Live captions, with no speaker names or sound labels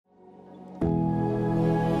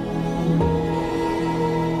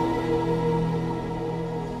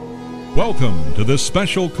Welcome to this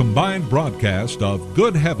special combined broadcast of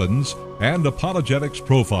Good Heavens and Apologetics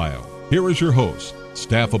Profile. Here is your host,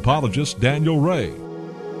 Staff Apologist Daniel Ray.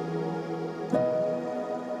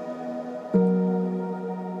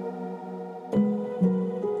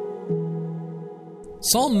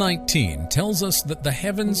 Psalm 19 tells us that the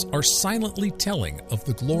heavens are silently telling of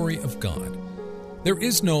the glory of God. There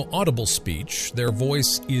is no audible speech, their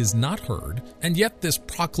voice is not heard, and yet this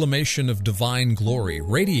proclamation of divine glory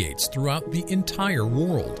radiates throughout the entire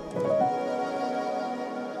world.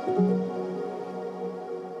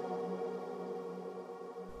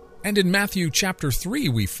 And in Matthew chapter 3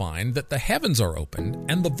 we find that the heavens are opened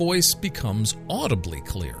and the voice becomes audibly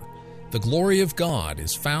clear. The glory of God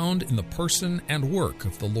is found in the person and work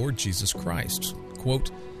of the Lord Jesus Christ.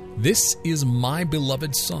 Quote, "This is my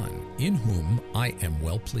beloved Son, in whom I am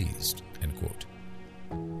well pleased." End quote.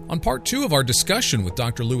 On part 2 of our discussion with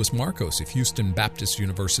Dr. Louis Markos of Houston Baptist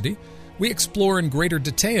University, we explore in greater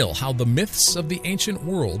detail how the myths of the ancient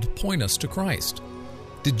world point us to Christ.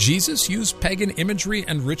 Did Jesus use pagan imagery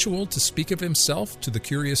and ritual to speak of himself to the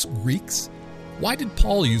curious Greeks? Why did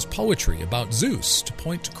Paul use poetry about Zeus to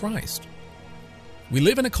point to Christ? We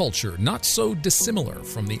live in a culture not so dissimilar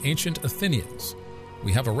from the ancient Athenians.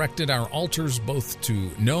 We have erected our altars both to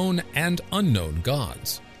known and unknown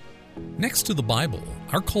gods. Next to the Bible,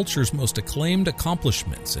 our culture's most acclaimed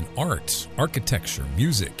accomplishments in art, architecture,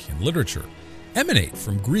 music, and literature emanate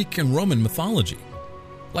from Greek and Roman mythology.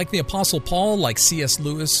 Like the Apostle Paul, like C.S.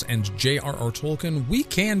 Lewis, and J.R.R. Tolkien, we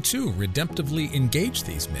can too redemptively engage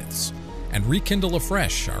these myths and rekindle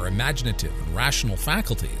afresh our imaginative and rational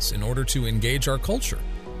faculties in order to engage our culture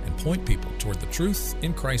and point people toward the truth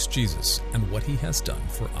in Christ Jesus and what he has done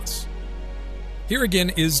for us. Here again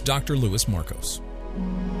is Dr. Louis Markos.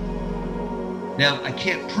 Now, I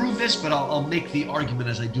can't prove this, but I'll make the argument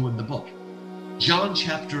as I do in the book. John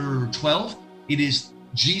chapter 12, it is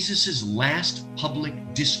Jesus' last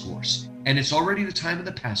public discourse, and it's already the time of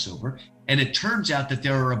the Passover, and it turns out that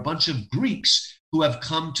there are a bunch of Greeks who have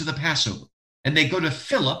come to the Passover, and they go to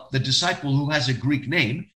Philip, the disciple who has a Greek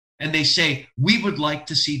name, and they say, "We would like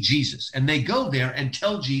to see Jesus." And they go there and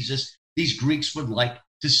tell Jesus, "These Greeks would like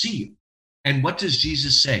to see you." And what does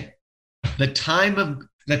Jesus say? The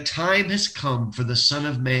time has come for the Son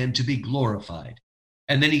of Man to be glorified.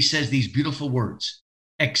 And then he says these beautiful words,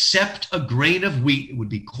 "Except a grain of wheat," it would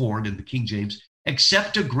be corn in the King James,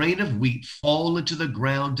 "except a grain of wheat fall into the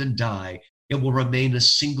ground and die, it will remain a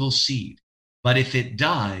single seed. But if it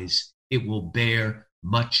dies, it will bear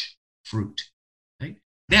much fruit." Right?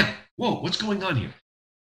 Now, what's going on here?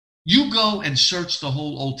 You go and search the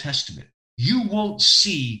whole Old Testament. You won't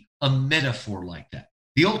see a metaphor like that.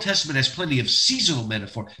 The Old Testament has plenty of seasonal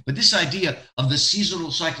metaphor, but this idea of the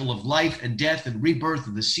seasonal cycle of life and death and rebirth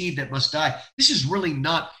and the seed that must die, this is really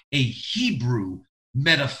not a Hebrew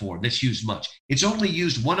metaphor that's used much. It's only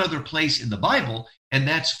used one other place in the Bible, and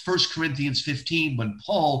that's 1 Corinthians 15 when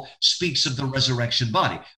Paul speaks of the resurrection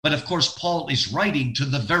body. But of course, Paul is writing to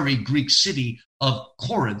the very Greek city of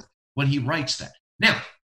Corinth when he writes that. Now,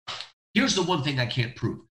 here's the one thing I can't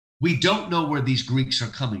prove. We don't know where these Greeks are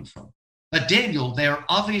coming from. But Daniel, they are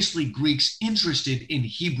obviously Greeks interested in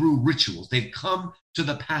Hebrew rituals. They've come to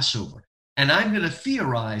the Passover. And I'm going to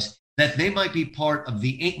theorize that they might be part of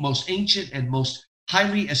the most ancient and most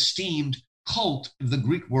highly esteemed cult of the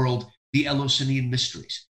Greek world, the Eleusinian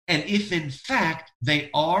mysteries. And if in fact they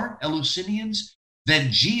are Eleusinians,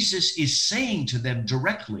 then Jesus is saying to them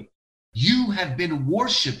directly, you have been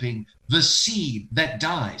worshiping the seed that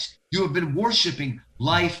dies. You have been worshiping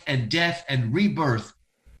life and death and rebirth.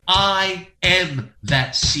 I am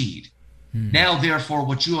that seed. Now, therefore,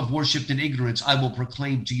 what you have worshipped in ignorance, I will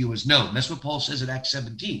proclaim to you as known. That's what Paul says in Acts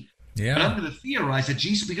 17. Yeah. But I'm going to theorize that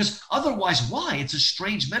Jesus, because otherwise, why? It's a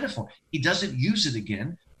strange metaphor. He doesn't use it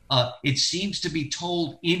again. It seems to be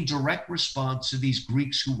told in direct response to these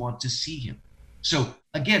Greeks who want to see him. So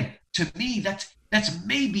again, to me, that's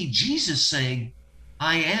maybe Jesus saying,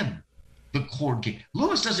 I am the corn king.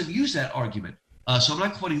 Lewis doesn't use that argument. So I'm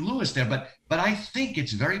not quoting Lewis there, but I think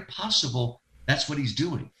it's very possible that's what he's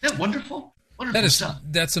doing. Isn't that wonderful? Wonderful stuff.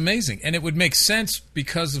 That's amazing. And it would make sense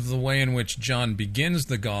because of the way in which John begins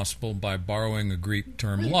the gospel by borrowing a Greek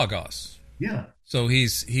term, logos. Yeah. So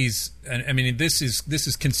he's I mean, this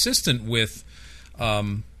is consistent with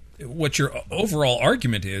what your overall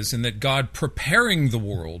argument is, in that God preparing the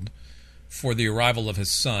world for the arrival of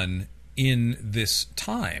his Son in this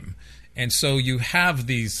time. And so you have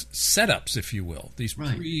these setups, if you will, these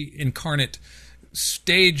pre-incarnate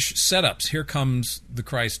stage setups. Here comes the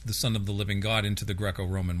Christ, the Son of the living God, into the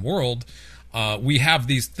Greco-Roman world. We have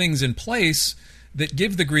these things in place that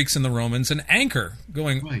give the Greeks and the Romans an anchor,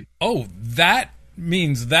 going, Right. oh, that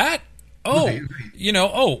means that? Oh, Right.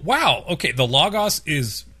 oh, wow. Okay, the Logos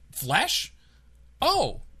is flesh?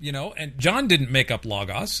 Oh, and John didn't make up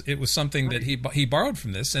Logos. It was something that he borrowed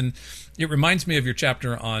from this. And it reminds me of your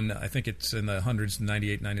chapter on, I think it's in the hundreds,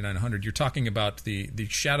 98, 99, 100. You're talking about the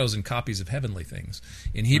shadows and copies of heavenly things.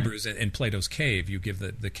 In Hebrews, in Plato's cave, you give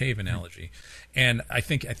the cave analogy. And I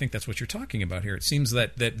think that's what you're talking about here. It seems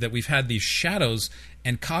that we've had these shadows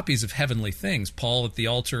and copies of heavenly things. Paul at the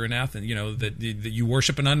altar in Athens, that you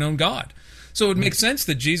worship an unknown God. So it would make sense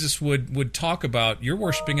that Jesus would talk about you're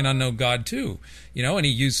worshiping an unknown God too, and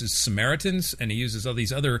he uses Samaritans and he uses all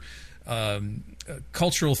these other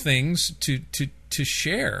cultural things to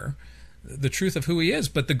share the truth of who he is.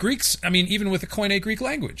 But the Greeks, even with the Koine Greek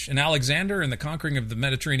language and Alexander and the conquering of the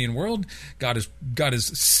Mediterranean world, God is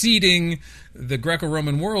seeding the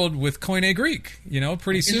Greco-Roman world with Koine Greek.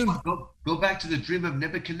 Pretty soon. Go back to the dream of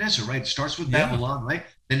Nebuchadnezzar, right? It starts with Babylon, right?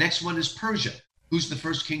 The next one is Persia. Who's the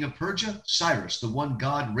first king of Persia? Cyrus, the one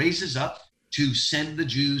God raises up to send the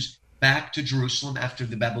Jews back to Jerusalem after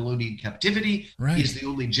the Babylonian captivity. Right. He is the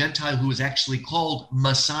only Gentile who is actually called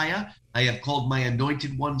Messiah. I have called my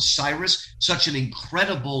anointed one Cyrus. Such an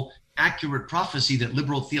incredible, accurate prophecy that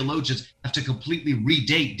liberal theologians have to completely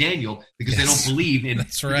redate Daniel because they don't believe in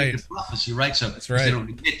predictive prophecy, right? So they don't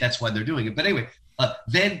admit that's why they're doing it. But anyway,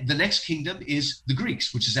 then the next kingdom is the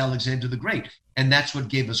Greeks, which is Alexander the Great. And that's what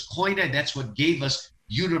gave us Koine. That's what gave us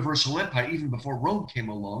universal empire, even before Rome came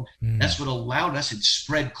along. That's what allowed us. It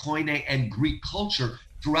spread Koine and Greek culture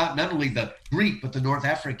throughout not only the Greek, but the North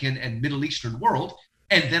African and Middle Eastern world.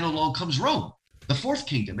 And then along comes Rome, the fourth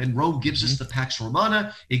kingdom. And Rome gives us the Pax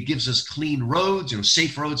Romana. It gives us clean roads,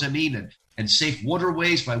 safe roads, and safe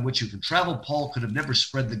waterways by which you can travel. Paul could have never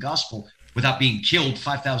spread the gospel without being killed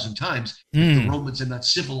 5,000 times if the Romans had not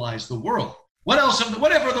civilized the world.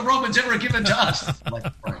 Whatever the Romans ever given to us.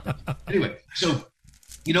 Anyway, so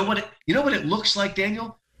you know what it looks like,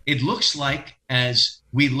 Daniel? It looks like, as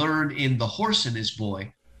we learn in The Horse and His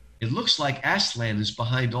Boy, it looks like Aslan is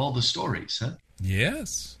behind all the stories, huh?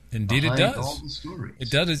 Yes, indeed behind it does. All the stories.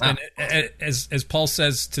 It does. Wow. And as Paul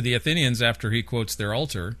says to the Athenians after he quotes their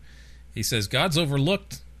altar, he says, God's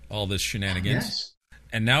overlooked all this shenanigans. Yes.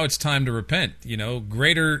 And now it's time to repent.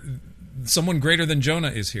 Someone greater than Jonah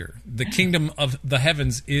is here. The kingdom of the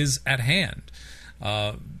heavens is at hand.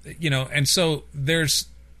 And so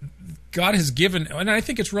God has given, and I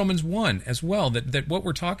think it's Romans 1 as well, that what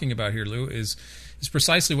we're talking about here, Lou, is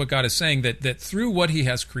precisely what God is saying, that through what he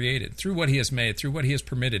has created, through what he has made, through what he has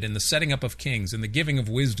permitted, in the setting up of kings, in the giving of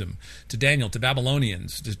wisdom to Daniel, to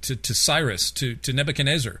Babylonians, to Cyrus, to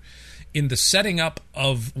Nebuchadnezzar, in the setting up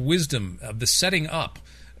of wisdom, of the setting up,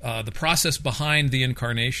 the process behind the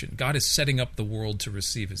incarnation, God is setting up the world to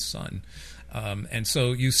receive his son. And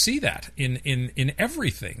so you see that in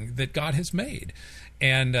everything that God has made.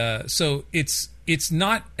 And so it's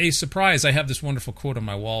not a surprise. I have this wonderful quote on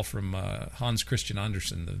my wall from Hans Christian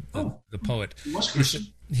Andersen, the poet.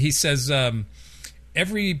 He says,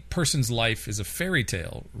 every person's life is a fairy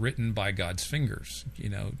tale written by God's fingers.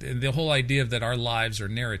 The whole idea that our lives are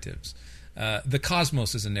narratives. The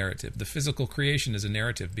cosmos is a narrative. The physical creation is a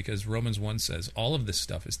narrative, because Romans 1 says all of this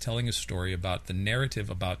stuff is telling a story about the narrative,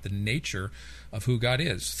 about the nature of who God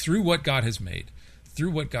is. Through what God has made,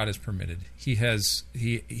 through what God has permitted, He is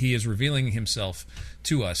revealing Himself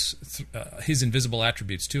to us, His invisible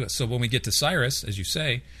attributes to us. So when we get to Cyrus, as you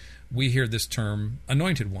say, we hear this term,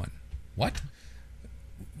 anointed one. What?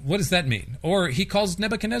 What does that mean? Or he calls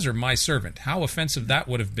Nebuchadnezzar my servant. How offensive that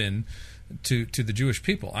would have been to the Jewish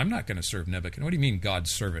people. I'm not going to serve Nebuchadnezzar. What do you mean, God's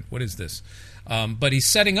servant? What is this? But he's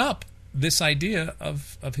setting up this idea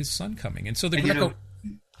of his son coming. And so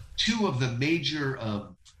two of the major,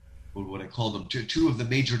 what I call them, two of the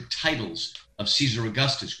major titles of Caesar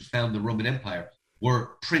Augustus, who founded the Roman Empire,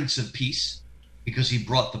 were Prince of Peace, because he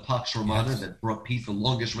brought the Pax Romana, that brought peace, the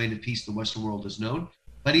longest reign of peace the Western world has known.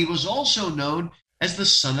 But he was also known as the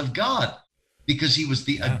Son of God, because he was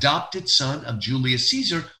the adopted son of Julius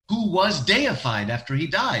Caesar, who was deified after he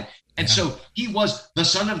died. And so he was the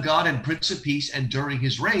Son of God and Prince of Peace, and during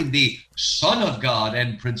his reign, the Son of God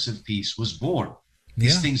and Prince of Peace was born.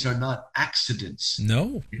 These things are not accidents.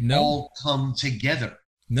 No. All come together.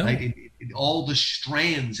 No. Right? All the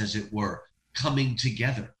strands, as it were, coming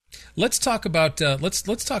together. Let's talk about let's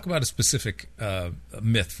talk about a specific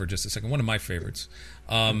myth for just a second. One of my favorites,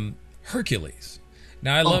 Hercules.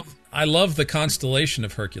 Now I love the constellation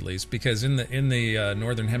of Hercules, because in the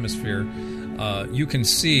northern hemisphere, you can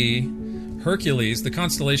see Hercules, the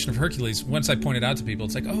constellation of Hercules. Once I pointed out to people,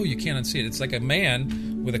 it's like, oh, you can't unsee it. It's like a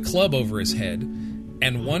man with a club over his head,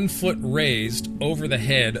 and 1 foot raised over the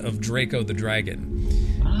head of Draco the dragon.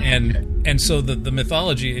 And so the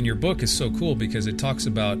mythology in your book is so cool because it talks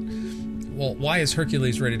about, well, why is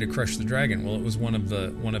Hercules ready to crush the dragon? Well, it was one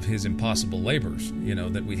of his impossible labors,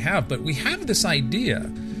 that we have. But we have this idea,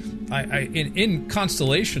 in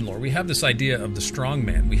constellation lore, we have this idea of the strong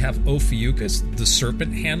man. We have Ophiuchus, the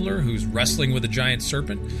serpent handler, who's wrestling with a giant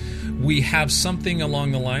serpent. We have something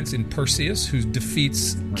along the lines in Perseus, who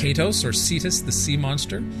defeats Cetus or Cetus, the sea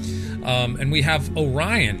monster. And we have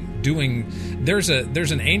Orion there's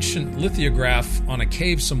an ancient lithograph on a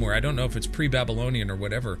cave somewhere. I don't know if it's pre-Babylonian or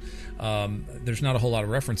whatever. There's not a whole lot of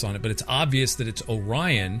reference on it, but it's obvious that it's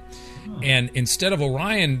Orion. And instead of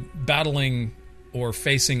Orion battling or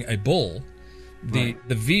facing a bull, the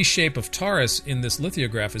V shape of Taurus in this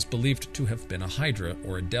lithograph is believed to have been a hydra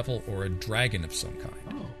or a devil or a dragon of some kind.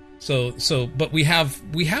 But we have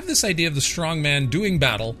this idea of the strong man doing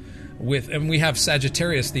battle and we have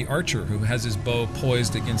Sagittarius the archer, who has his bow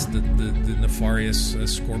poised against the nefarious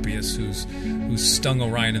Scorpius, who's stung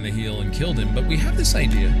Orion in the heel and killed him. But we have this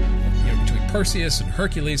idea, between Perseus and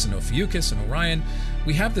Hercules and Ophiuchus and Orion,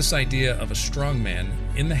 we have this idea of a strong man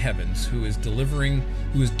in the heavens who is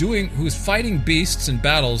fighting beasts and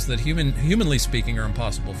battles that humanly speaking are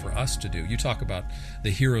impossible for us to do. You talk about the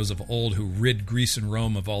heroes of old who rid Greece and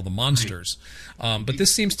Rome of all the monsters. But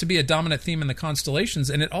this seems to be a dominant theme in the constellations,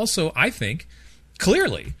 and it also, I think,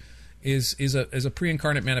 clearly is a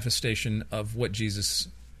pre-incarnate manifestation of what Jesus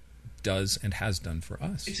does and has done for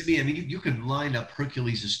us. To me, you can line up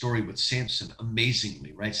Hercules' story with Samson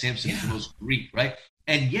amazingly, right? Samson is the most Greek, right?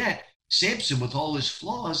 And yet, Samson, with all his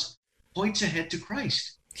flaws, points ahead to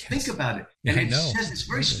Christ. Yes. Think about it. And it says this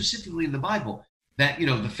very specifically in the Bible, that,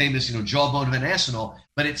 the famous, jawbone of an ass and all,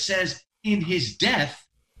 but it says in his death,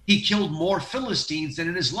 he killed more Philistines than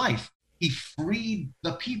in his life. He freed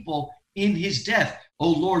the people in his death. Oh,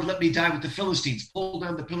 Lord, let me die with the Philistines. Pull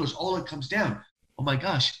down the pillars. All that comes down. Oh, my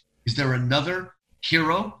gosh. Is there another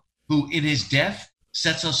hero who in his death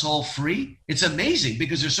sets us all free? It's amazing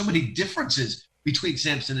because there's so many differences between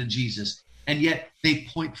Samson and Jesus, and yet they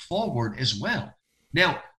point forward as well.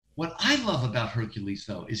 Now, what I love about Hercules,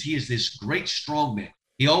 though, is he is this great strong man.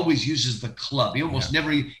 He always uses the club. He almost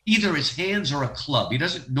never, either his hands or a club. He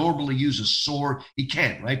doesn't normally use a sword. He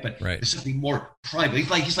can, right? But there's something more primal.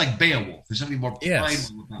 He's like Beowulf. There's something more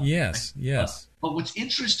primal about him. Yes. But what's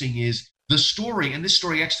interesting is the story, and this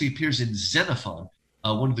story actually appears in Xenophon,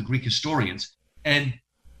 one of the Greek historians. And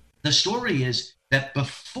the story is that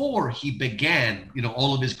before he began,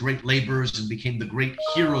 all of his great labors and became the great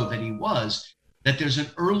hero that he was, that there's an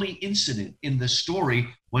early incident in the story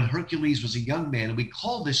when Hercules was a young man. And we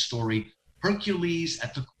call this story Hercules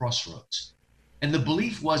at the Crossroads. And the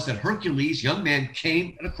belief was that Hercules, young man,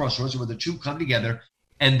 came at a crossroads where the two come together.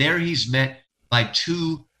 And there he's met by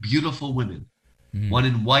 2 beautiful women, one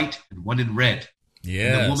in white and one in red.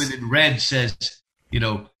 Yes. And the woman in red says,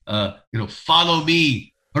 follow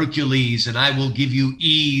me, Hercules, and I will give you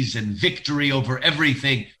ease and victory over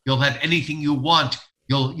everything. You'll have anything you want.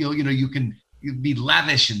 You'll be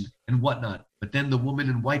lavish and whatnot. But then the woman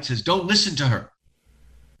in white says, don't listen to her.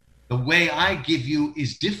 The way I give you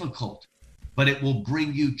is difficult, but it will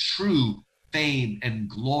bring you true fame and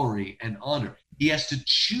glory and honor. He has to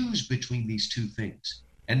choose between these two things.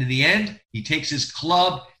 And in the end, he takes his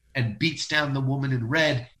club and beats down the woman in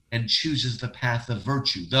red and chooses the path of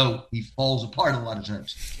virtue, though he falls apart a lot of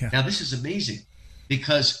times. Yeah. Now, this is amazing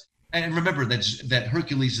because, and remember that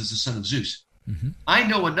Hercules is the son of Zeus. Mm-hmm. I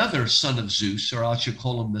know another son of Zeus, or I should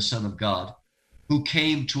call him the son of God, who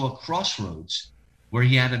came to a crossroads where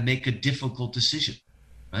he had to make a difficult decision,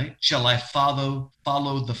 right? Shall I follow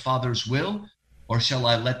the Father's will, or shall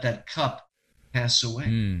I let that cup pass away?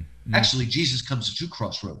 Mm-hmm. Actually, Jesus comes to 2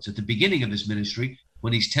 crossroads at the beginning of his ministry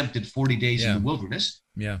when he's tempted 40 days in the wilderness.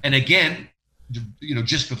 Yeah. And again,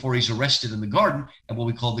 just before he's arrested in the garden at what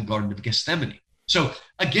we call the Garden of Gethsemane. So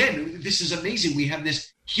again, this is amazing. We have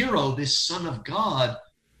this hero, this son of God,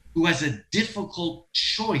 who has a difficult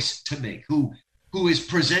choice to make, who is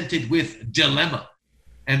presented with dilemma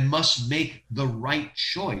and must make the right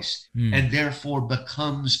choice and therefore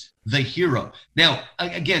becomes the hero. Now,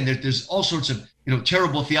 again, there's all sorts of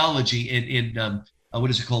terrible theology in what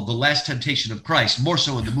is it called? The Last Temptation of Christ, more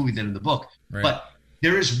so in the movie than in the book. Right. But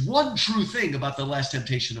there is one true thing about the Last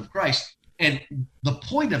Temptation of Christ. And the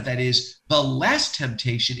point of that is the last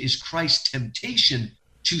temptation is Christ's temptation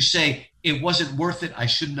to say, it wasn't worth it. I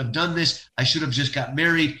shouldn't have done this. I should have just got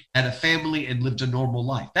married, had a family, and lived a normal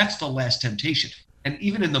life. That's the last temptation. And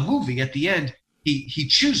even in the movie, at the end, he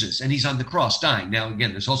chooses, and he's on the cross dying. Now,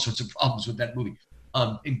 again, there's all sorts of problems with that movie.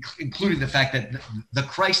 including the fact that the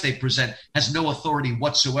Christ they present has no authority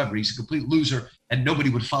whatsoever. He's a complete loser, and nobody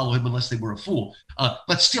would follow him unless they were a fool.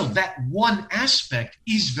 But still, that one aspect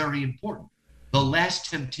is very important. The last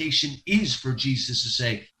temptation is for Jesus to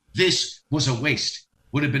say, this was a waste.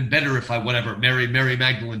 Would have been better if I, married Mary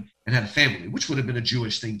Magdalene and had a family, which would have been a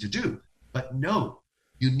Jewish thing to do. But no,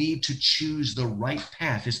 you need to choose the right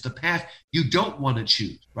path. It's the path you don't want to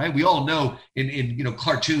choose, right? We all know in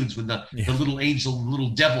cartoons when the little angel, the little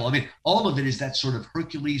devil, I mean, all of it is that sort of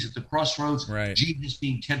Hercules at the crossroads, right. Jesus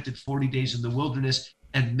being tempted 40 days in the wilderness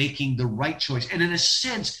and making the right choice. And in a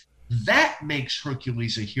sense, that makes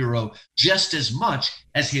Hercules a hero just as much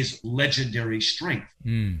as his legendary strength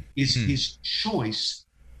is his choice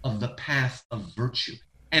of the path of virtue.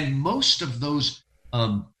 And most of those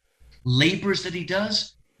labors that he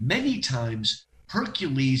does, many times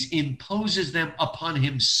Hercules imposes them upon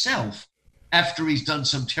himself after he's done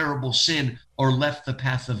some terrible sin or left the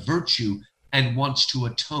path of virtue and wants to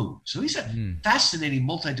atone. So he's a fascinating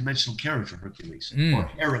multidimensional character, Hercules, or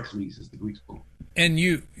Heracles as the Greeks call him.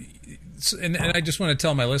 And I just want to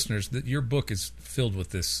tell my listeners that your book is filled with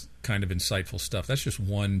this kind of insightful stuff. That's just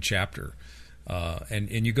one chapter.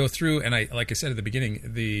 And you go through, and like I said at the beginning,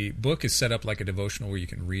 the book is set up like a devotional where you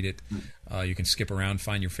can read it. You can skip around,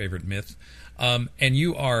 find your favorite myth. And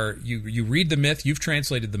you read the myth, you've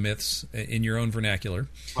translated the myths in your own vernacular.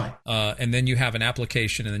 Right. And then you have an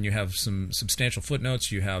application, and then you have some substantial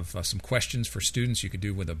footnotes. You have some questions for students you could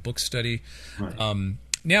do with a book study. Right.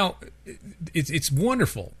 Now, it's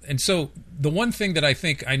wonderful. And so the one thing that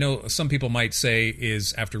I know some people might say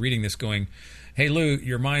is, after reading this, going, hey, Lou,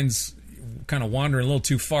 your mind's kind of wandering a little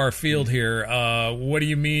too far afield here. What do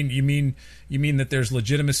you mean? You mean that there's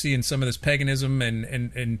legitimacy in some of this paganism,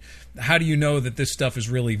 and how do you know that this stuff is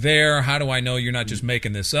really there? How do I know you're not just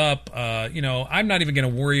making this up? I'm not even going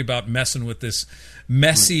to worry about messing with this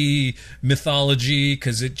messy mythology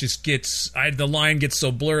because it just the line gets so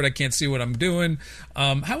blurred I can't see what I'm doing.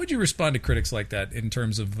 How would you respond to critics like that in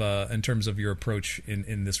terms of your approach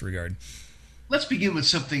in this regard? Let's begin with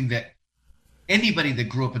something that anybody that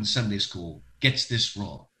grew up in Sunday school gets this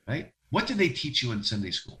wrong, right? What did they teach you in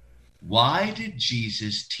Sunday school? Why did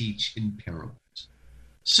Jesus teach in parables?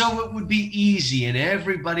 So it would be easy and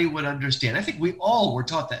everybody would understand. I think we all were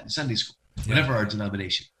taught that in Sunday school, whatever our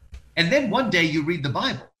denomination. And then one day you read the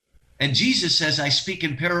Bible and Jesus says, I speak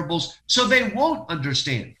in parables so they won't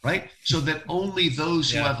understand, right? So that only those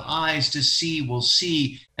who have eyes to see will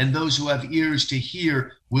see, and those who have ears to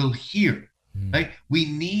hear will hear. Right?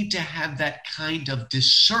 We need to have that kind of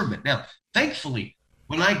discernment. Now, thankfully,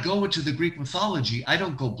 when I go into the Greek mythology, I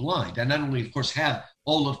don't go blind. I not only, of course, have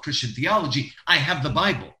all of Christian theology, I have the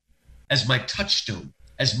Bible as my touchstone,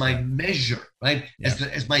 as my measure, right? Yeah.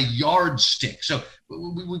 As my yardstick. So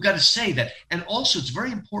we've got to say that. And also, it's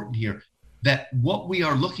very important here that what we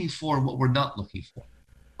are looking for and what we're not looking for.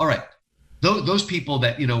 All right. Those people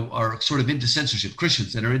that, are sort of into censorship,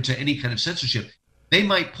 Christians that are into any kind of censorship, they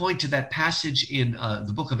might point to that passage in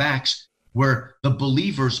the book of Acts where the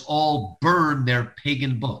believers all burn their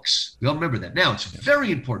pagan books. We all remember that. Now, it's very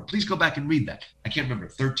important. Please go back and read that. I can't remember.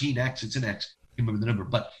 13 Acts, it's in Acts. I can't remember the number.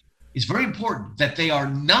 But it's very important that they are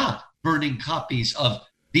not burning copies of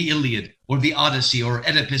the Iliad or the Odyssey or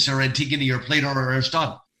Oedipus or Antigone or Plato or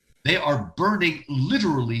Aristotle. They are burning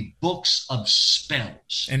literally books of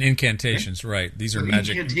spells. And incantations, right. These are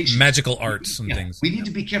magical arts and things. We need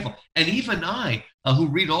to be careful. And even I, who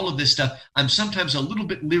read all of this stuff, I'm sometimes a little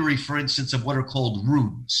bit leery, for instance, of what are called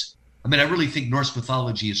runes. I mean, I really think Norse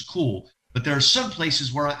mythology is cool, but there are some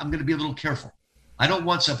places where I'm going to be a little careful. I don't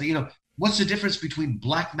want something, what's the difference between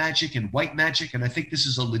black magic and white magic? And I think this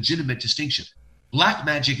is a legitimate distinction. Black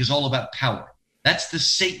magic is all about power. That's the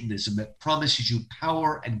Satanism that promises you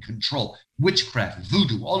power and control. Witchcraft,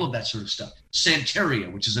 voodoo, all of that sort of stuff.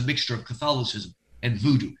 Santeria, which is a mixture of Catholicism and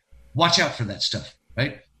voodoo. Watch out for that stuff,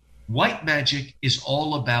 right? White magic is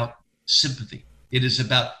all about sympathy. It is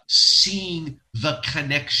about seeing the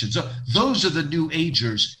connection. So those are the New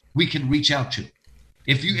Agers we can reach out to.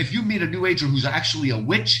 If you meet a New Ager who's actually a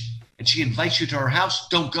witch and she invites you to her house,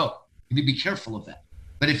 don't go. You need to be careful of that.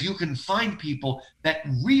 But if you can find people that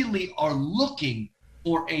really are looking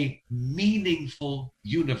for a meaningful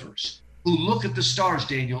universe, who look at the stars,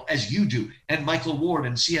 Daniel, as you do, and Michael Ward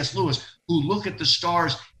and C.S. Lewis, who look at the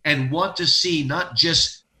stars and want to see not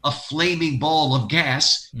just a flaming ball of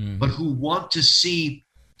gas, but who want to see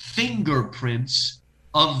fingerprints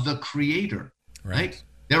of the Creator, right?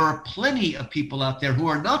 There are plenty of people out there who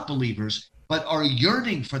are not believers, but are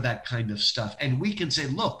yearning for that kind of stuff. And we can say,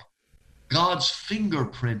 look, God's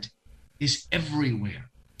fingerprint is everywhere.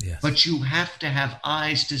 Yes. But you have to have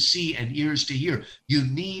eyes to see and ears to hear. You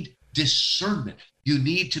need discernment. You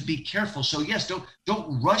need to be careful. So yes,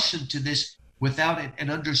 don't rush into this without an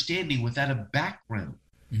understanding, without a background.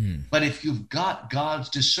 Mm-hmm. But if you've got God's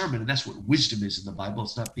discernment, and that's what wisdom is in the Bible,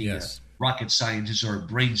 it's not being a rocket scientist or a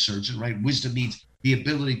brain surgeon, right? Wisdom means the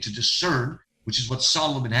ability to discern, which is what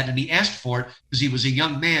Solomon had, and he asked for it because he was a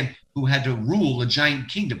young man who had to rule a giant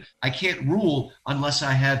kingdom. I can't rule unless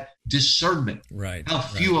I have discernment. Right. How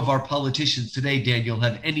few of our politicians today, Daniel,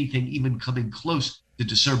 have anything even coming close to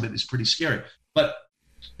discernment is pretty scary. But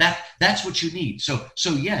that's what you need. So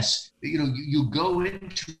yes, you go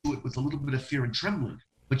into it with a little bit of fear and trembling,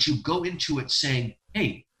 but you go into it saying,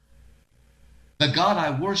 hey, the God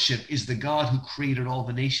I worship is the God who created all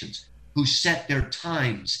the nations, who set their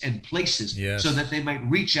times and places so that they might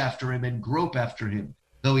reach after him and grope after him,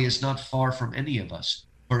 though he is not far from any of us.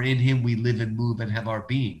 For in him we live and move and have our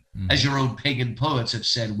being. Mm-hmm. As your own pagan poets have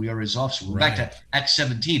said, we are his offspring. Right. Back to Acts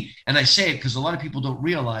 17. And I say it because a lot of people don't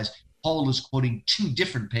realize Paul is quoting two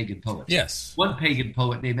different pagan poets. Yes. One pagan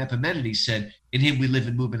poet named Epimenides said, in him we live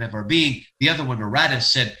and move and have our being. The other one, Aratus,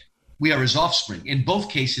 said, we are his offspring. In both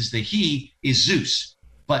cases, the he is Zeus.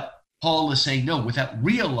 But Paul is saying, no, without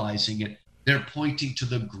realizing it, they're pointing to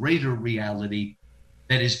the greater reality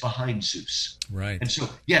that is behind Zeus. Right. And so,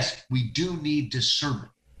 yes, we do need discernment.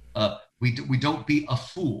 We don't be a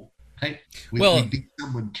fool, right? We be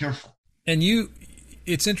someone careful. And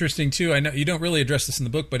it's interesting too. I know you don't really address this in the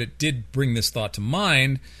book, but it did bring this thought to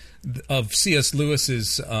mind of C.S.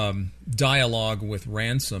 Lewis's dialogue with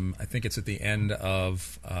Ransom. I think it's at the end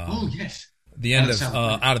of the end of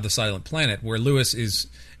Out of the Silent Planet, where Lewis is,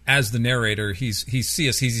 as the narrator, he's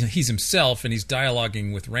C.S. He's himself, and he's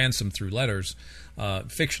dialoguing with Ransom through letters,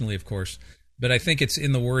 fictionally, of course. But I think it's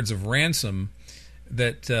in the words of Ransom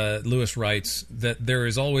that Lewis writes that there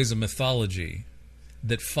is always a mythology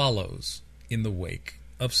that follows in the wake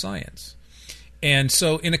of science. And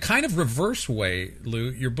so in a kind of reverse way, Lou,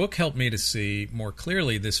 your book helped me to see more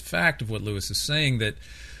clearly this fact of what Lewis is saying, that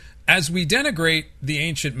as we denigrate the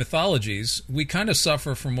ancient mythologies, we kind of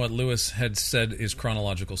suffer from what Lewis had said is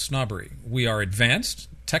chronological snobbery. We are advanced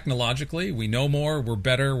technologically, we know more, we're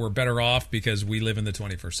better off because we live in the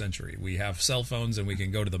 21st century. We have cell phones and we can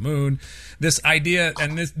go to the moon. This idea,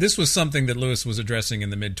 and this was something that Lewis was addressing in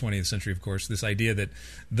the mid-20th century, of course, this idea that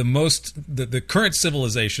the current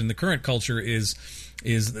civilization, the current culture is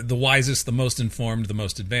the wisest, the most informed, the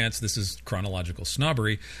most advanced. This is chronological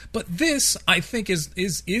snobbery. But this, I think, is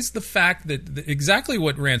the fact that exactly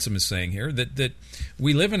what Ransom is saying here, that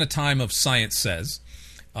we live in a time of science says.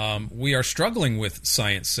 We are struggling with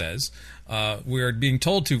science says. We are being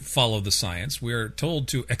told to follow the science. We are told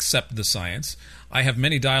to accept the science. I have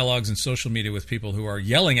many dialogues in social media with people who are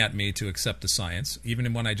yelling at me to accept the science,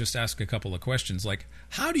 even when I just ask a couple of questions like,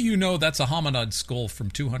 how do you know that's a hominid skull from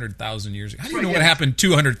 200,000 years ago? How do you know what happened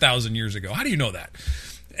 200,000 years ago? How do you know that?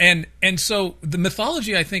 And so the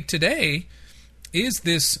mythology, I think, today is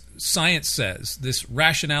this science says, this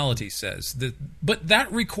rationality says. But that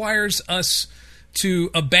requires us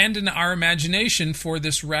to abandon our imagination for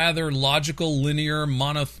this rather logical, linear,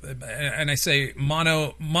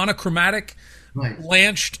 monochromatic,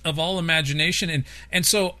 blanched of all imagination. And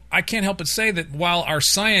so I can't help but say that while our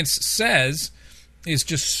science says is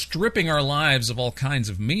just stripping our lives of all kinds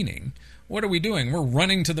of meaning, what are we doing? We're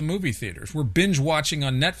running to the movie theaters. We're binge watching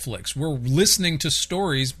on Netflix. We're listening to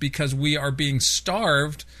stories because we are being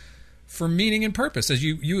starved for meaning and purpose, as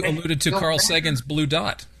you alluded to Carl Sagan's Blue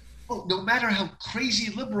Dot. No matter how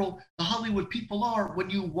crazy liberal the Hollywood people are, when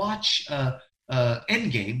you watch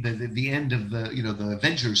Endgame, the end of the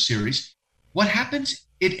Avengers series, what happens?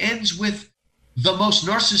 It ends with the most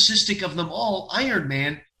narcissistic of them all, Iron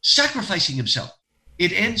Man, sacrificing himself.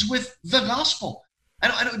 It ends with the gospel.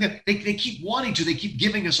 They keep wanting to. They keep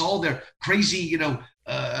giving us all their crazy,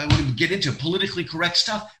 I wouldn't get into politically correct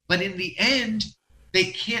stuff, but in the end, they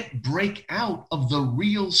can't break out of the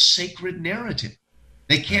real sacred narrative.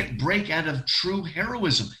 They can't break out of true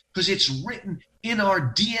heroism because it's written in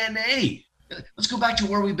our DNA. Let's go back to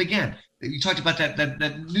where we began. You talked about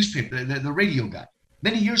that newspaper, the radio guy.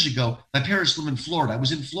 Many years ago, my parents live in Florida. I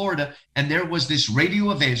was in Florida, and there was this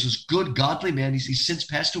radio evangelist, good, godly man, he's since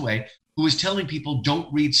passed away, who was telling people,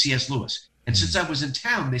 don't read C.S. Lewis. And since I was in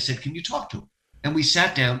town, they said, can you talk to him? And we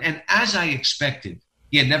sat down, and as I expected,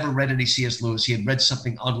 he had never read any C.S. Lewis. He had read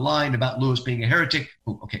something online about Lewis being a heretic.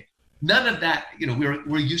 Oh, okay. None of that,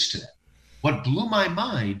 we're used to that. What blew my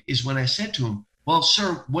mind is when I said to him, well,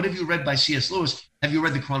 sir, what have you read by C.S. Lewis? Have you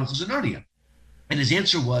read the Chronicles of Narnia? And his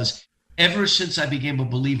answer was, ever since I became a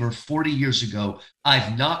believer 40 years ago,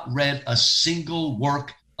 I've not read a single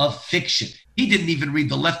work of fiction. He didn't even read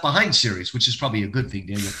the Left Behind series, which is probably a good thing,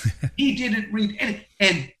 Daniel. He didn't read any.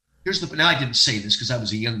 And here's the, now I didn't say this because I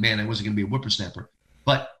was a young man. I wasn't going to be a whippersnapper.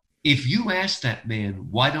 But if you ask that man,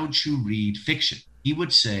 why don't you read fiction? He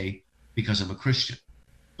would say, because I'm a Christian.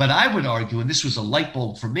 But I would argue, and this was a light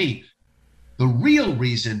bulb for me, the real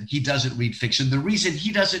reason he doesn't read fiction, the reason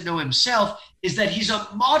he doesn't know himself, is that he's a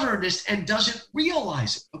modernist and doesn't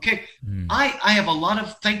realize it. Okay, I have a lot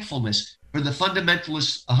of thankfulness for the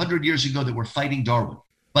fundamentalists 100 years ago that were fighting Darwin,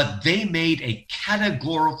 but they made a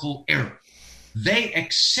categorical error. They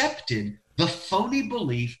accepted the phony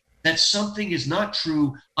belief that something is not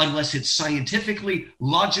true unless it's scientifically,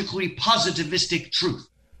 logically, positivistic truth.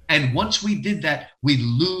 And once we did that, we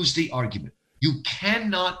lose the argument. You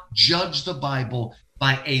cannot judge the Bible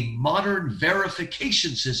by a modern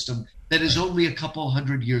verification system that is only a couple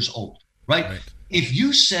hundred years old, right? If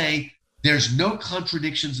you say there's no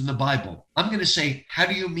contradictions in the Bible, I'm going to say, how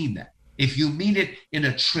do you mean that? If you mean it in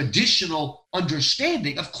a traditional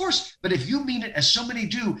understanding, of course, but if you mean it, as so many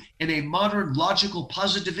do, in a modern, logical,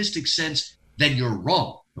 positivistic sense, then you're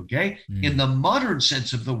wrong, okay? In the modern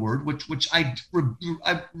sense of the word, which I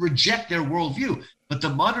reject their worldview, but the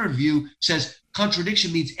modern view says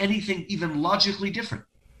contradiction means anything even logically different.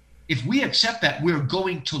 If we accept that, we're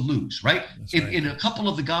going to lose, right? In a couple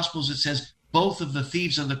of the Gospels, it says both of the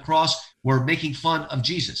thieves on the cross were making fun of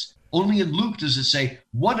Jesus. Only in Luke does it say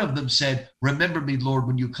one of them said, "Remember me, Lord,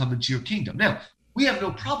 when you come into your kingdom." Now, we have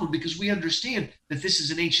no problem because we understand that this is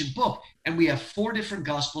an ancient book, and we have 4 different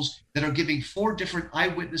Gospels that are giving 4 different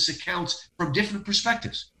eyewitness accounts from different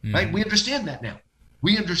perspectives, right? We understand that now.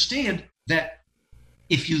 We understand that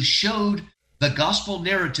if you showed the gospel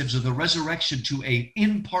narratives of the resurrection to an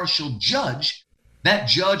impartial judge, that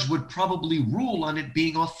judge would probably rule on it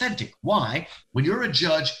being authentic. Why? When you're a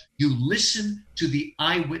judge, you listen to the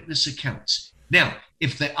eyewitness accounts. Now,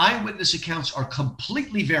 if the eyewitness accounts are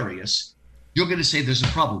completely various, you're going to say there's a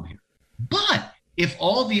problem here. But if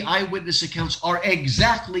all the eyewitness accounts are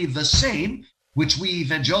exactly the same, which we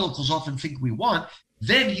evangelicals often think we want,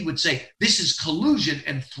 then he would say this is collusion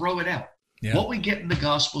and throw it out. Yeah. What we get in the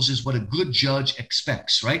Gospels is what a good judge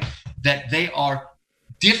expects, right? That they are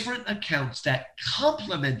different accounts that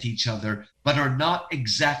complement each other, but are not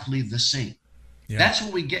exactly the same. Yeah. That's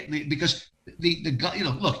what we get because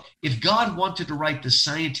look, if God wanted to write the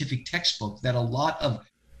scientific textbook that a lot of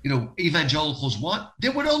evangelicals want,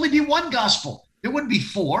 there would only be one gospel. There wouldn't be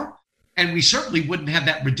 4. And we certainly wouldn't have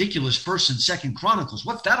that ridiculous 1st and 2nd Chronicles.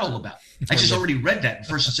 What's that all about? I just already read that in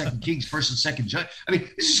 1st and 2nd Kings, 1st and 2nd Judge. I mean,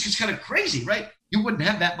 this is just kind of crazy, right? You wouldn't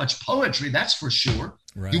have that much poetry, that's for sure.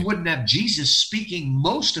 Right. You wouldn't have Jesus speaking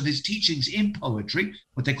most of his teachings in poetry,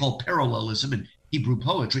 what they call parallelism in Hebrew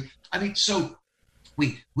poetry. I mean, so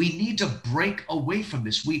we need to break away from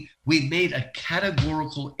this. We made a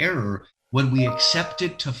categorical error when we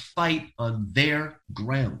accepted to fight on their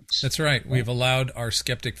grounds. That's right. We've allowed our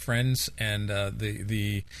skeptic friends and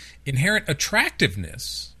the inherent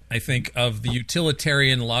attractiveness, I think, of the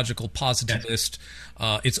utilitarian, logical positivist.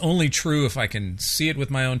 It's only true if I can see it with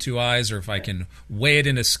my own 2 eyes, or if I can weigh it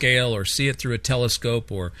in a scale, or see it through a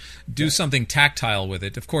telescope, or do something tactile with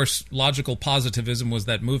it. Of course, logical positivism was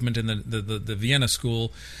that movement in the Vienna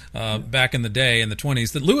School back in the day, in the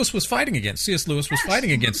 1920s, that Lewis was fighting against. C.S. Lewis was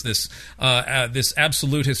fighting against this this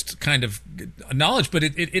absolutist kind of knowledge, but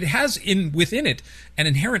it has within it an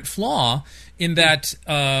inherent flaw in that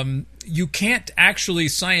you can't actually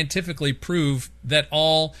scientifically prove that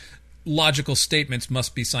all logical statements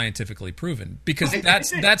must be scientifically proven, because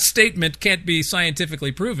that statement can't be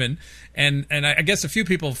scientifically proven, and I guess a few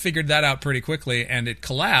people figured that out pretty quickly, and it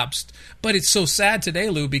collapsed. But it's so sad today,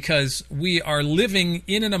 Lou, because we are living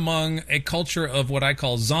in and among a culture of what I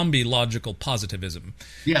call zombie logical positivism.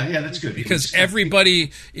 Yeah, that's good. Because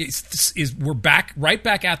everybody we're right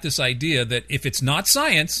back at this idea that if it's not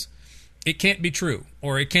science, it can't be true,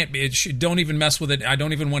 or it can't be. Don't even mess with it. I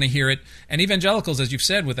don't even want to hear it. And evangelicals, as you've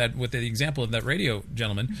said with the example of that radio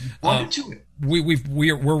gentleman,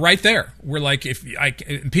 we're right there. We're like,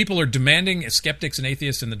 people are demanding, skeptics and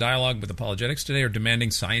atheists in the dialogue with apologetics today are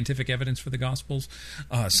demanding scientific evidence for the Gospels,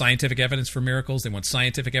 scientific evidence for miracles. They want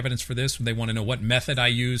scientific evidence for this. They want to know what method I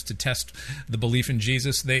use to test the belief in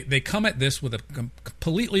Jesus. They come at this with a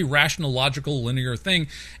completely rational, logical, linear thing,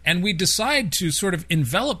 and we decide to sort of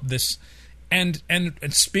envelop this and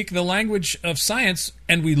speak the language of science,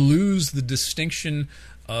 and we lose the distinction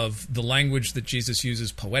of the language that Jesus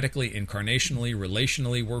uses poetically, incarnationally,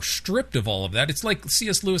 relationally. We're stripped of all of that. It's like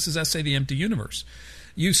C.S. Lewis's essay, The Empty Universe.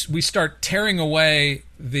 We start tearing away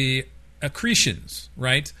the accretions,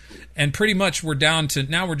 right? And pretty much we're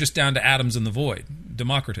just down to atoms in the void,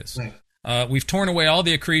 Democritus. Right. We've torn away all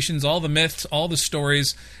the accretions, all the myths, all the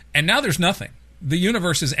stories, and now there's nothing. The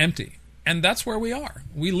universe is empty. And that's where we are.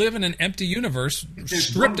 We live in an empty universe.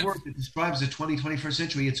 There's one word that describes the 21st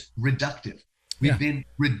century. It's reductive. We've been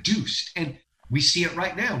reduced. And we see it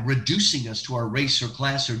right now, reducing us to our race or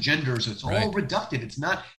class or gender. So it's all reductive. It's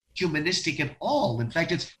not humanistic at all. In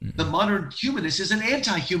fact, it's the modern humanist is an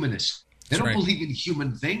anti-humanist. They don't believe in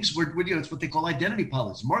human things. It's what they call identity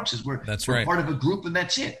politics. Marxists. We're part of a group and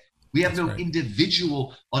that's it. We have no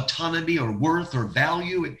individual autonomy or worth or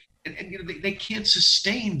value. And they can't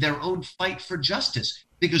sustain their own fight for justice,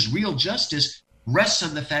 because real justice rests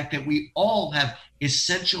on the fact that we all have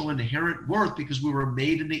essential inherent worth because we were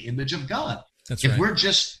made in the image of God. If we're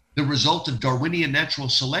just the result of Darwinian natural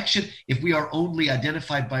selection, if we are only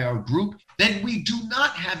identified by our group, then we do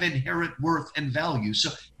not have inherent worth and value.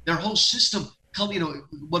 So their whole system,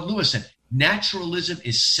 what Lewis said, naturalism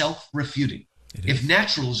is self-refuting. If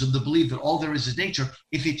naturalism, the belief that all there is nature,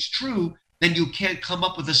 if it's true, then you can't come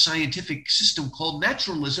up with a scientific system called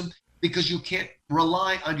naturalism, because you can't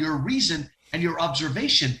rely on your reason and your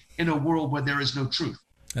observation in a world where there is no truth.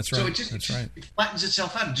 That's right. So it flattens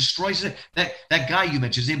itself out. It destroys it. That guy you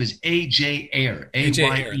mentioned, his name is A.J. Ayer.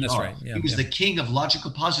 A-Y-E-R. That's right. Yeah, he was the king of logical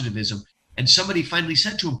positivism. And somebody finally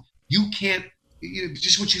said to him, you can't,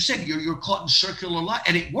 just what you said, you're caught in circular life.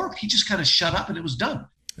 And it worked. He just kind of shut up and it was done.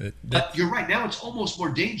 But you're right. Now it's almost more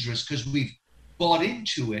dangerous because we've bought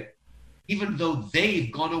into it, even though they've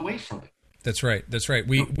gone away from it. That's right.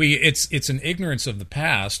 It's an ignorance of the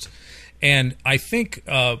past, and I think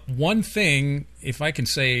one thing, if I can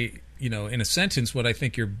say, in a sentence, what I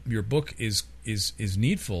think your book is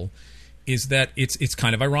needful, is that it's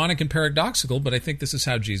kind of ironic and paradoxical, but I think this is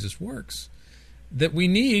how Jesus works. That we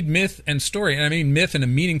need myth and story, and I mean myth in a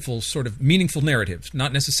meaningful narratives,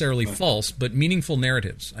 not necessarily false, but meaningful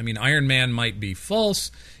narratives. I mean, Iron Man might be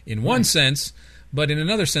false in one sense, but in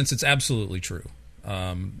another sense, it's absolutely true.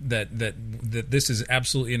 That this is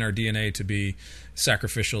absolutely in our DNA to be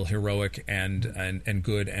sacrificial, heroic, and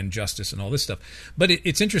good, and justice, and all this stuff. But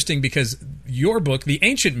it's interesting because your book, The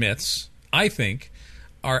Ancient Myths, I think,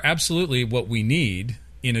 are absolutely what we need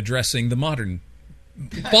in addressing the modern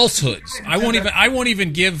falsehoods. I won't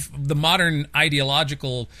even give the modern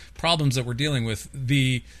ideological problems that we're dealing with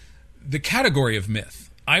the category of myth.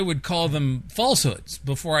 I would call them falsehoods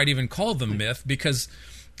before I'd even call them myth, because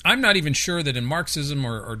I'm not even sure that in Marxism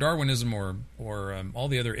or Darwinism or all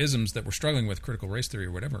the other isms that we're struggling with, critical race theory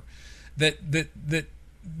or whatever, that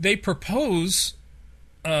they propose.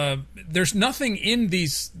 There's nothing in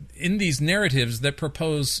these narratives that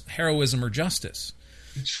propose heroism or justice.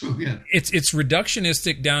 It's true, yeah. It's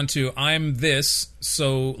reductionistic down to I'm this,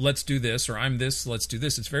 so let's do this, or I'm this, let's do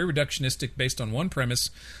this. It's very reductionistic based on one premise.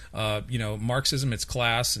 Marxism, it's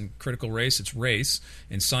class, and critical race, it's race.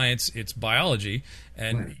 In science, it's biology.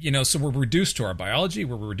 And, so we're reduced to our biology,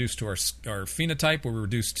 we're reduced to our phenotype, we're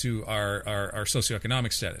reduced to our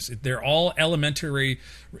socioeconomic status. They're all elementary,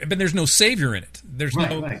 but there's no savior in it.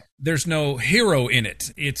 There's no hero in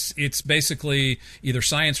it. It's basically either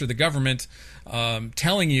science or the government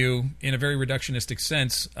telling you in a very reductionistic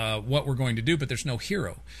sense what we're going to do, but there's no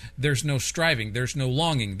hero. There's no striving. There's no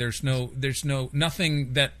longing. There's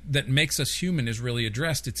nothing that makes us human is really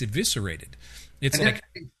addressed. It's eviscerated.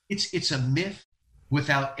 It's a myth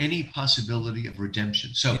without any possibility of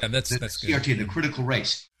redemption. So that's CRT, good. The critical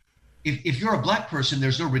race. If you're a black person,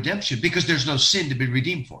 there's no redemption because there's no sin to be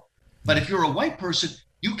redeemed for. But if you're a white person,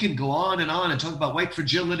 you can go on and talk about white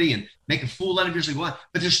fragility and make a fool out of yourself,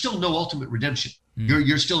 but there's still no ultimate redemption.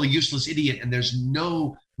 You're still a useless idiot, and there's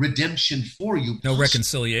no redemption for you. No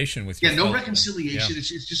reconciliation with you. Yeah, no reconciliation. Yeah.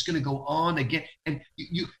 It's just going to go on again. And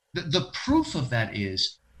the proof of that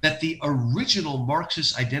is that the original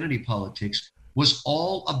Marxist identity politics was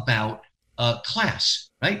all about class,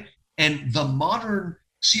 right? And the modern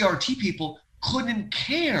CRT people couldn't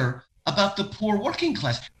care about the poor working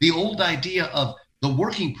class. The old idea of the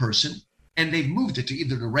working person, and they've moved it to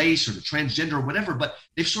either the race or the transgender or whatever, but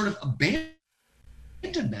they've sort of abandoned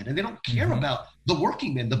that, and they don't care about the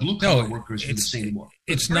working men, the blue collar workers in the same anymore.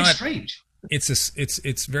 It's very strange.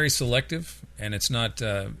 It's very selective, and it's not.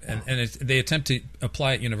 They attempt to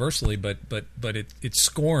apply it universally, but it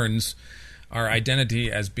scorns our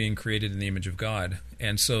identity as being created in the image of God,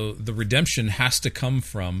 and so the redemption has to come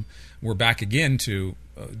from. We're back again to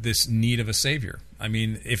this need of a savior. I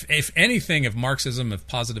mean, if anything, of Marxism, of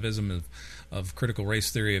positivism, of critical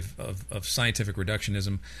race theory, of scientific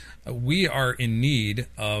reductionism, we are in need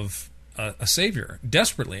of a savior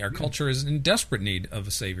desperately. Our culture is in desperate need of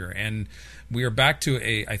a savior, and we are back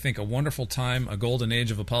to I think a wonderful time, a golden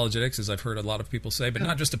age of apologetics, as I've heard a lot of people say, but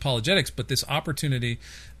not just apologetics, but this opportunity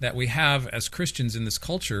that we have as Christians in this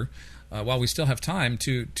culture, while we still have time,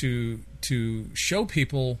 to show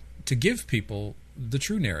people, to give people the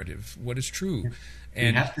true narrative, what is true.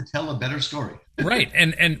 And you have to tell a better story. Right.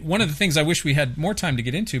 And one of the things I wish we had more time to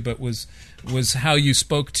get into, but was how you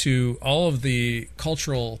spoke to all of the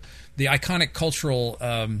iconic cultural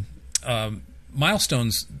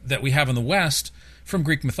milestones that we have in the West from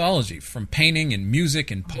Greek mythology, from painting and music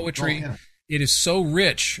and poetry. Oh, yeah. It is so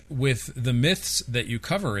rich with the myths that you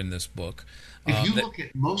cover in this book. If you look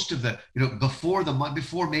at most of the,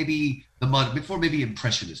 before maybe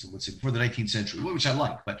Impressionism, let's say before the 19th century, which I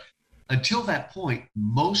like, but until that point,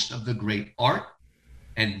 most of the great art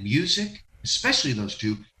and music, especially those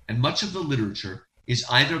two, and much of the literature is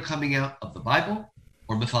either coming out of the Bible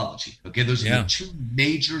or mythology. Okay, those are the two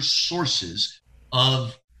major sources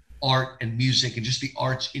of art and music and just the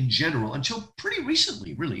arts in general until pretty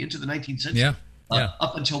recently, really, into the 19th century.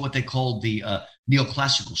 Up until what they called the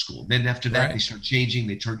neoclassical school. Then after that, they start changing.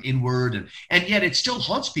 They turn inward, and yet it still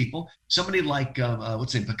haunts people. Somebody like,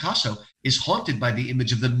 Picasso is haunted by the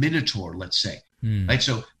image of the Minotaur, let's say. Right?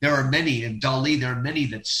 So there are many, and Dali, there are many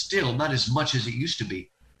that still, not as much as it used to be,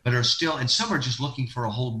 but are still, and some are just looking for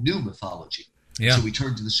a whole new mythology. Yeah. So we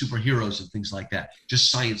turn to the superheroes and things like that,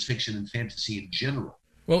 just science fiction and fantasy in general.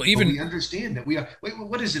 Well, even but we understand that we are. Wait,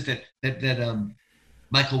 what is it that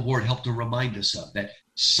Michael Ward helped to remind us of, that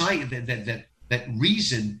science, that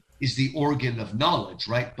reason is the organ of knowledge,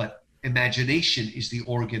 right? But imagination is the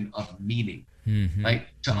organ of meaning, right?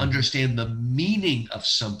 To understand the meaning of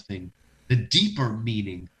something, the deeper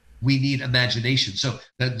meaning, we need imagination. So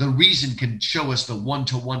the reason can show us the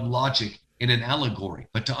one-to-one logic in an allegory,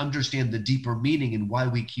 but to understand the deeper meaning and why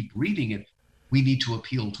we keep reading it, we need to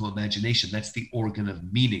appeal to imagination. That's the organ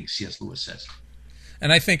of meaning, C.S. Lewis says.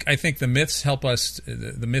 And I think the myths help us.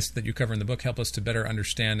 The myths that you cover in the book help us to better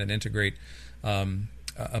understand and integrate an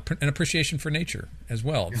appreciation for nature as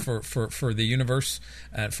well, for the universe,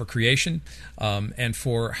 for creation, and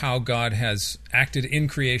for how God has acted in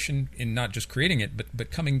creation, in not just creating it, but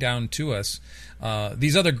coming down to us.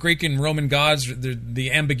 These other Greek and Roman gods,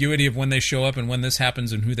 the ambiguity of when they show up and when this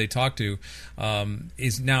happens and who they talk to,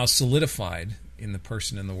 is now solidified in the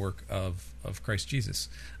person and the work of Christ Jesus,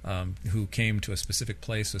 who came to a specific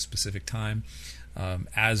place, a specific time,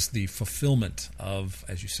 as the fulfillment of,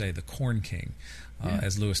 as you say, the Corn King,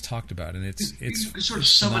 as Lewis talked about. And it's you can sort of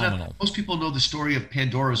sum phenomenal. It up. Most people know the story of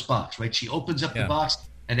Pandora's box, right? She opens up the box,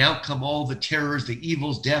 and out come all the terrors, the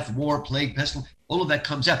evils, death, war, plague, pestilence. All of that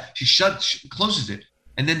comes out. She closes it,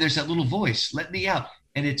 and then there's that little voice, "Let me out,"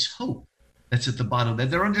 and it's hope that's at the bottom.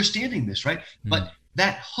 They're understanding this, right? But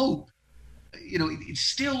that hope, it's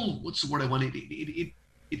still, what's the word I want?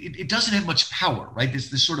 It doesn't have much power, right? There's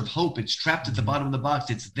this sort of hope. It's trapped at the bottom of the box.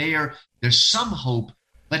 It's there. There's some hope,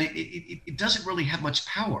 but it doesn't really have much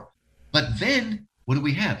power. But then what do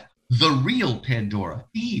we have? The real Pandora,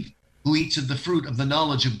 Eve, who eats of the fruit of the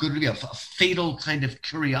knowledge of good and evil, a fatal kind of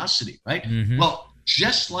curiosity, right? Well,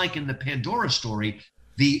 just like in the Pandora story,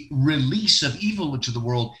 the release of evil into the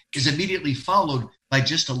world is immediately followed by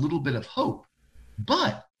just a little bit of hope.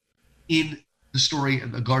 But in the story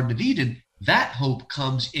of the Garden of Eden, that hope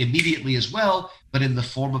comes immediately as well, but in the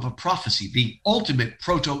form of a prophecy, the ultimate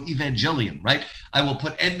proto-evangelium, right? I will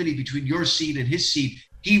put enmity between your seed and his seed.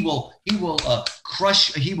 He will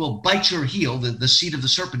bite your heel. The seed of the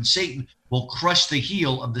serpent, Satan, will crush the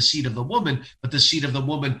heel of the seed of the woman, but the seed of the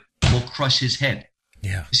woman will crush his head.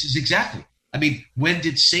 Yeah. This is exactly. I mean, when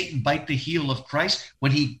did Satan bite the heel of Christ?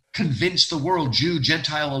 When he convinced the world, Jew,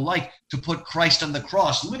 Gentile alike, to put Christ on the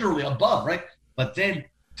cross, literally above, right? But then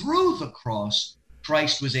through the cross,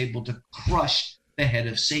 Christ was able to crush the head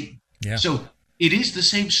of Satan. Yeah. So it is the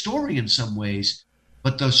same story in some ways,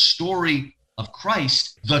 but the story of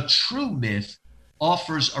Christ, the true myth,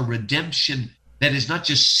 offers a redemption that is not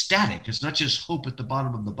just static. It's not just hope at the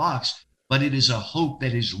bottom of the box, but it is a hope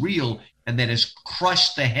that is real and that has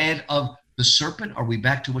crushed the head of the serpent. Are we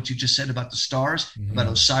back to what you just said about the stars, about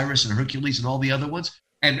Osiris and Hercules and all the other ones?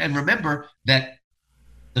 And remember that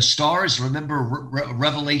the stars, remember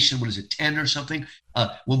Revelation, 10 or something?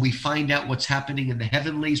 When we find out what's happening in the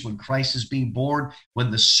heavenlies, when Christ is being born,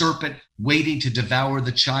 when the serpent waiting to devour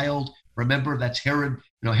the child, remember that's Herod,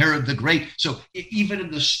 Herod the Great. So even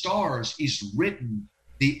in the stars is written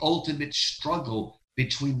the ultimate struggle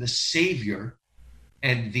between the Savior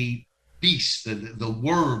and the beast, the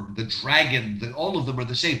worm, the dragon, all of them are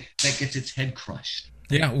the same, that gets its head crushed.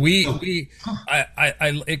 Yeah,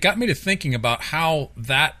 it got me to thinking about how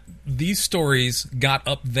these stories got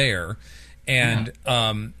up there, and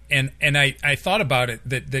I thought about it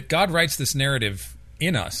that God writes this narrative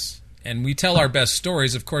in us, and we tell our best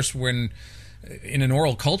stories. Of course, when in an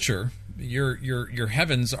oral culture, your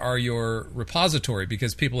heavens are your repository,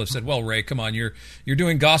 because people have said, "Well, Ray, come on, you're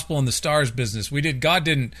doing gospel in the stars business. We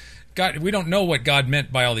don't know what God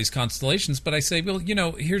meant by all these constellations." But I say, well,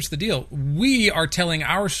 here's the deal. We are telling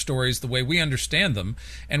our stories the way we understand them,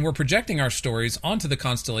 and we're projecting our stories onto the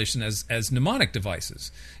constellation as mnemonic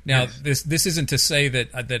devices. Now, yes. This isn't to say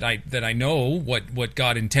that I know what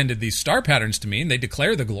God intended these star patterns to mean. They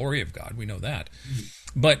declare the glory of God. We know that. Mm-hmm.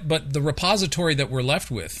 But the repository that we're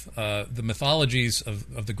left with, the mythologies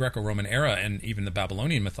of the Greco-Roman era and even the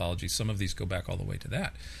Babylonian mythologies, some of these go back all the way to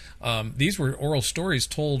that. These were oral stories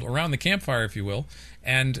told around the campfire, if you will,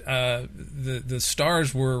 and the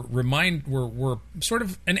stars were sort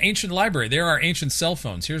of an ancient library. They're our ancient cell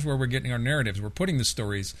phones. Here's where we're getting our narratives. We're putting the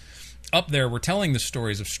stories up there. We're telling the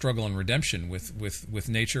stories of struggle and redemption with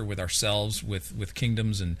nature, with ourselves, with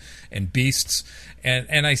kingdoms and beasts,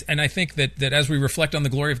 and I think that as we reflect on the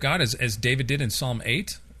glory of God, as David did in Psalm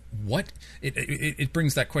 8, it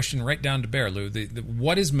brings that question right down to bear, Lou.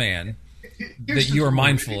 What is man that you are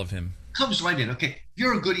mindful of him? Comes right in. Okay, if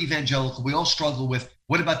you're a good evangelical, we all struggle with,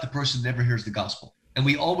 what about the person who never hears the gospel? And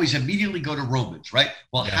we always immediately go to Romans, right?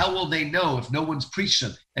 Well, how will they know if no one's preached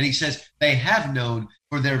them? And he says, they have known,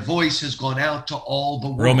 for their voice has gone out to all the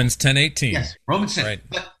world. Romans 10:18. Yes, Romans 10. Right.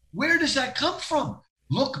 But where does that come from?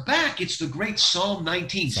 Look back. It's the great Psalm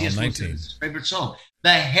 19. Psalm 19. His favorite psalm. The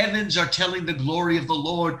heavens are telling the glory of the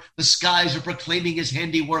Lord. The skies are proclaiming his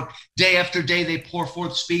handiwork. Day after day they pour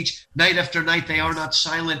forth speech. Night after night they are not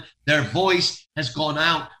silent. Their voice has gone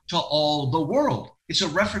out to all the world. It's a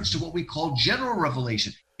reference to what we call general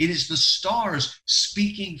revelation. It is the stars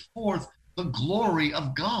speaking forth the glory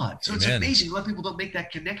of God. So It's amazing. A lot of people don't make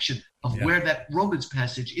that connection of where that Romans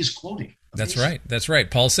passage is quoting. Amazing. That's right.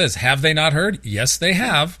 Paul says, have they not heard? Yes, they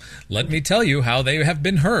have. Let me tell you how they have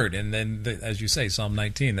been heard. And then, as you say, Psalm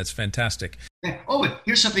 19, that's fantastic. Oh, and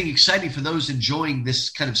here's something exciting for those enjoying this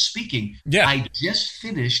kind of speaking. Yeah. I just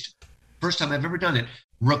finished, first time I've ever done it,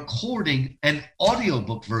 recording an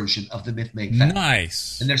audiobook version of The Myth Made Fact.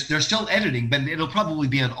 Nice. And they're still editing, but it'll probably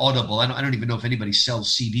be on Audible. I don't even know if anybody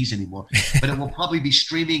sells CDs anymore, but it will probably be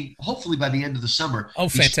streaming, hopefully by the end of the summer. Oh,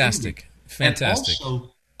 fantastic. Fantastic.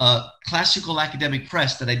 And also, Classical Academic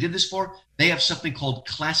Press that I did this for, they have something called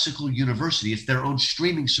Classical University. It's their own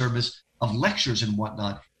streaming service of lectures and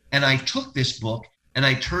whatnot. And I took this book and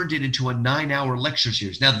I turned it into a 9-hour lecture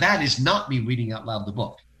series. Now, that is not me reading out loud the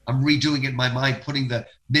book. I'm redoing it in my mind, putting the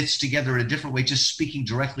myths together in a different way, just speaking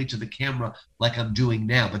directly to the camera like I'm doing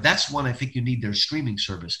now. But that's one I think you need their streaming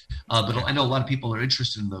service. But I know a lot of people are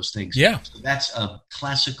interested in those things. Yeah. So that's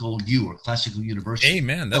Classical U or Classical University.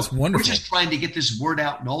 Amen. That's wonderful. We're just trying to get this word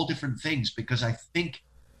out in all different things because I think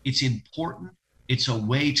it's important. It's a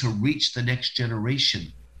way to reach the next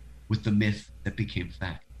generation with the myth that became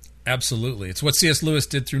fact. Absolutely. It's what C.S. Lewis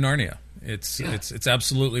did through Narnia. It's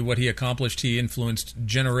absolutely what he accomplished. He influenced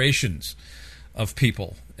generations of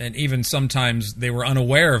people, and even sometimes they were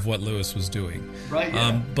unaware of what Lewis was doing. Right.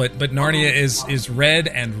 Yeah. But Narnia is read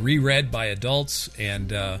and reread by adults,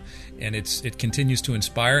 and it continues to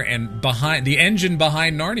inspire. And the engine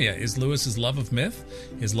behind Narnia is Lewis's love of myth,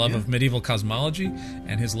 his love of medieval cosmology,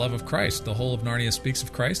 and his love of Christ. The whole of Narnia speaks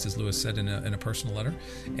of Christ, as Lewis said in a personal letter.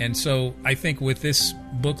 And so I think with this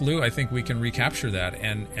book, Lou, I think we can recapture that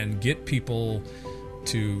and get people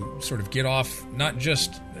to sort of get off not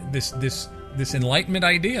just this enlightenment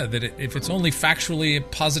idea that if it's only factually,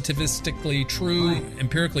 positivistically true,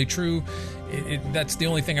 empirically true, that's the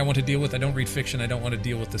only thing I want to deal with. I don't read fiction. I don't want to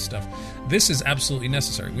deal with this stuff. This is absolutely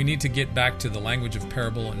necessary. We need to get back to the language of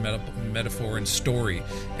parable and metaphor and story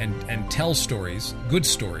and tell stories, good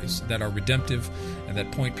stories, that are redemptive and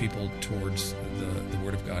that point people towards the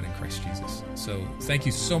Word of God in Christ Jesus. So thank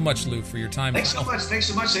you so much, Lou, for your time. Thanks so much.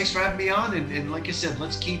 Thanks for having me on. And like I said,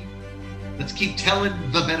 let's keep telling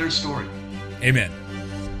the better story. Amen.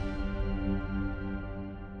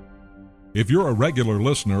 If you're a regular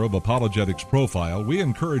listener of Apologetics Profile, we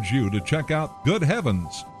encourage you to check out Good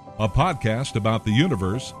Heavens, a podcast about the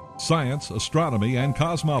universe, science, astronomy, and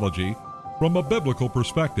cosmology from a biblical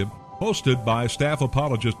perspective, hosted by staff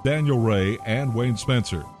apologist Daniel Ray and Wayne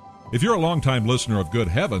Spencer. If you're a longtime listener of Good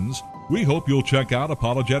Heavens, we hope you'll check out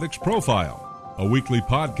Apologetics Profile, a weekly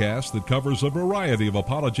podcast that covers a variety of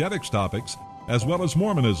apologetics topics, as well as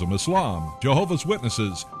Mormonism, Islam, Jehovah's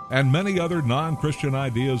Witnesses, and many other non-Christian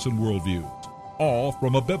ideas and worldviews, all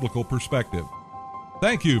from a biblical perspective.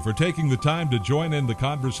 Thank you for taking the time to join in the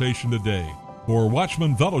conversation today. For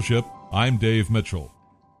Watchman Fellowship, I'm Dave Mitchell.